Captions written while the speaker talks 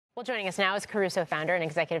Well, joining us now is Caruso founder and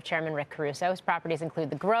executive chairman Rick Caruso. His properties include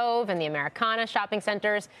the Grove and the Americana shopping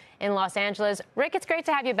centers in Los Angeles. Rick, it's great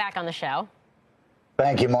to have you back on the show.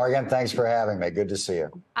 Thank you, Morgan. Thanks for having me. Good to see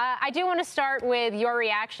you. I do want to start with your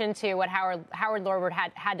reaction to what Howard Lorber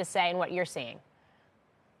had to say and what you're seeing.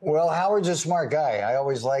 Well, Howard's a smart guy. I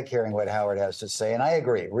always like hearing what Howard has to say, and I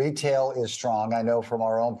agree. Retail is strong. I know from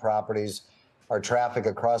our own properties, our traffic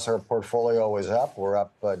across our portfolio is up. We're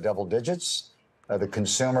up double digits. The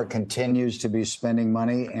consumer continues to be spending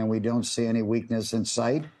money, and we don't see any weakness in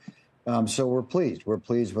sight. So we're pleased. We're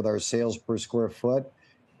pleased with our sales per square foot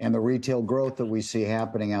and the retail growth that we see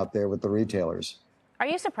happening out there with the retailers. Are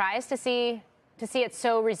you surprised to see it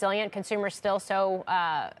so resilient? Consumers still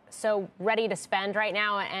so ready to spend right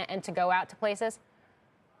now and to go out to places?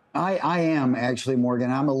 I am actually,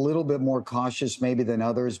 Morgan. I'm a little bit more cautious maybe than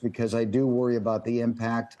others because I do worry about the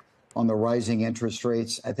impact on the rising interest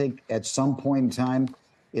rates. I think at some point in time,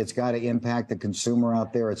 it's got to impact the consumer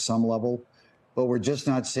out there at some level, but we're just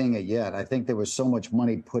not seeing it yet. I think there was so much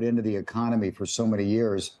money put into the economy for so many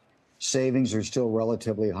years. Savings are still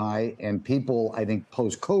relatively high, and people, I think,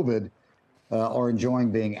 post-COVID are enjoying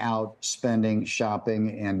being out, spending,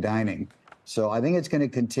 shopping, and dining. So I think it's going to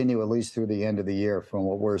continue at least through the end of the year from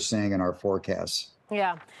what we're seeing in our forecasts.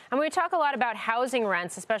 Yeah. And we talk a lot about housing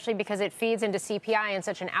rents, especially because it feeds into CPI in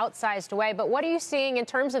such an outsized way. But what are you seeing in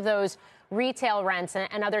terms of those retail rents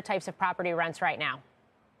and other types of property rents right now?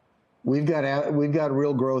 We've got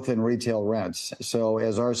real growth in retail rents. So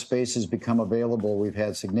as our spaces become available, we've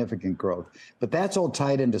had significant growth. But that's all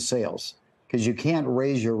tied into sales because you can't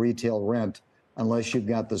raise your retail rent unless you've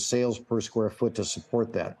got the sales per square foot to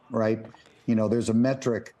support that, right? You know, there's a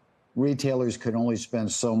metric. Retailers can only spend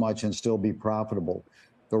so much and still be profitable.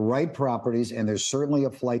 The right properties, and there's certainly a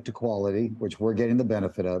flight to quality, which we're getting the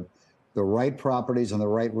benefit of, the right properties and the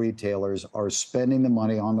right retailers are spending the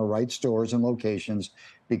money on the right stores and locations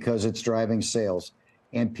because it's driving sales.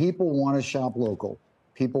 And people want to shop local.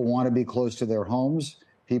 People want to be close to their homes.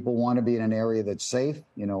 People want to be in an area that's safe.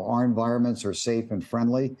 You know, our environments are safe and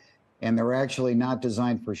friendly, and they're actually not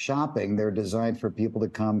designed for shopping. They're designed for people to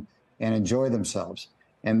come and enjoy themselves.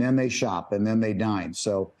 And then they shop, and then they dine.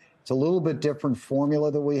 So it's a little bit different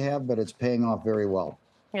formula that we have, but it's paying off very well.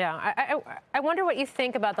 Yeah, I wonder what you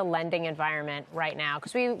think about the lending environment right now,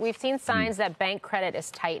 because we've seen signs that bank credit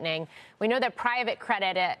is tightening. We know that private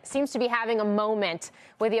credit seems to be having a moment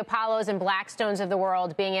with the Apollos and Blackstones of the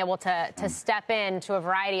world being able to step into a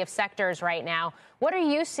variety of sectors right now. What are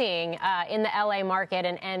you seeing in the LA market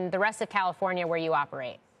and the rest of California where you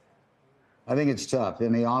operate? I think it's tough.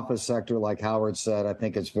 In the office sector, like Howard said, I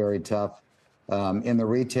think it's very tough. In the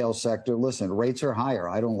retail sector, listen, rates are higher.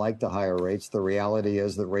 I don't like the higher rates. The reality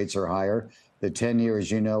is that rates are higher. The 10-year, as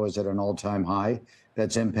you know, is at an all-time high.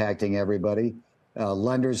 That's impacting everybody.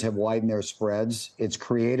 Lenders have widened their spreads. It's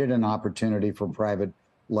created an opportunity for private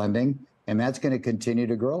lending, and that's going to continue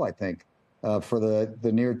to grow, I think, for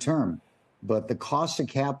the near term. But the cost of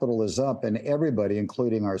capital is up, and everybody,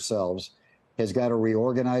 including ourselves, has got to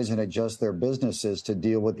reorganize and adjust their businesses to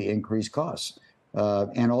deal with the increased costs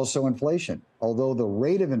and also inflation. Although the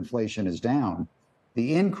rate of inflation is down,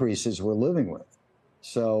 the increases we're living with.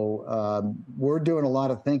 So we're doing a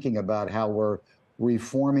lot of thinking about how we're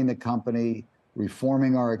reforming the company,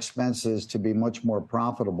 reforming our expenses to be much more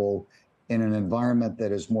profitable in an environment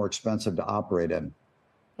that is more expensive to operate in.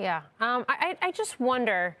 Yeah, I just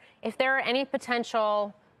wonder if there are any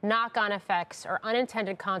potential knock-on effects or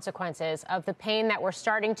unintended consequences of the pain that we're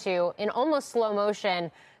starting to, in almost slow motion,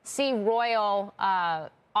 see royal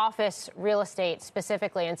office real estate,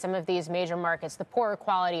 specifically in some of these major markets, the poorer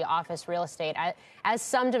quality office real estate, as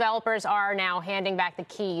some developers are now handing back the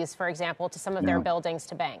keys, for example, to some of their buildings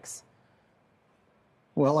to banks.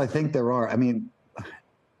 Well, I think there are. I mean,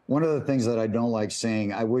 one of the things that I don't like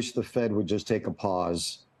saying, I wish the Fed would just take a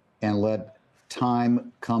pause and let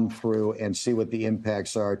time come through and see what the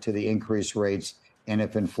impacts are to the increased rates and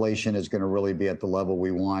if inflation is going to really be at the level we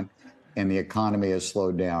want and the economy has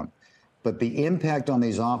slowed down. But the impact on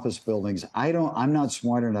these office buildings, I'm not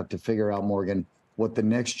smart enough to figure out, Morgan, what the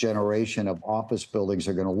next generation of office buildings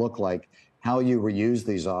are going to look like, how you reuse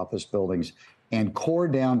these office buildings. And core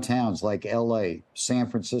downtowns like LA, San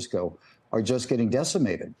Francisco are just getting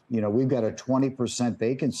decimated. You know, we've got a 20%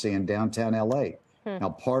 vacancy in downtown LA. Now,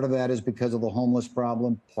 part of that is because of the homeless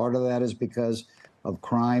problem. Part of that is because of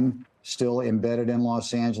crime still embedded in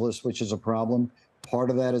Los Angeles, which is a problem.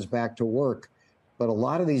 Part of that is back to work. But a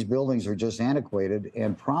lot of these buildings are just antiquated,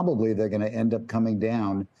 and probably they're going to end up coming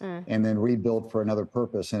down and then rebuilt for another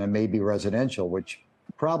purpose. And it may be residential, which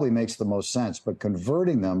probably makes the most sense. But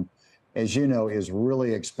converting them as you know, is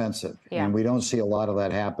really expensive. Yeah. And we don't see a lot of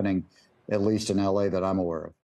that happening, at least in LA, that I'm aware of.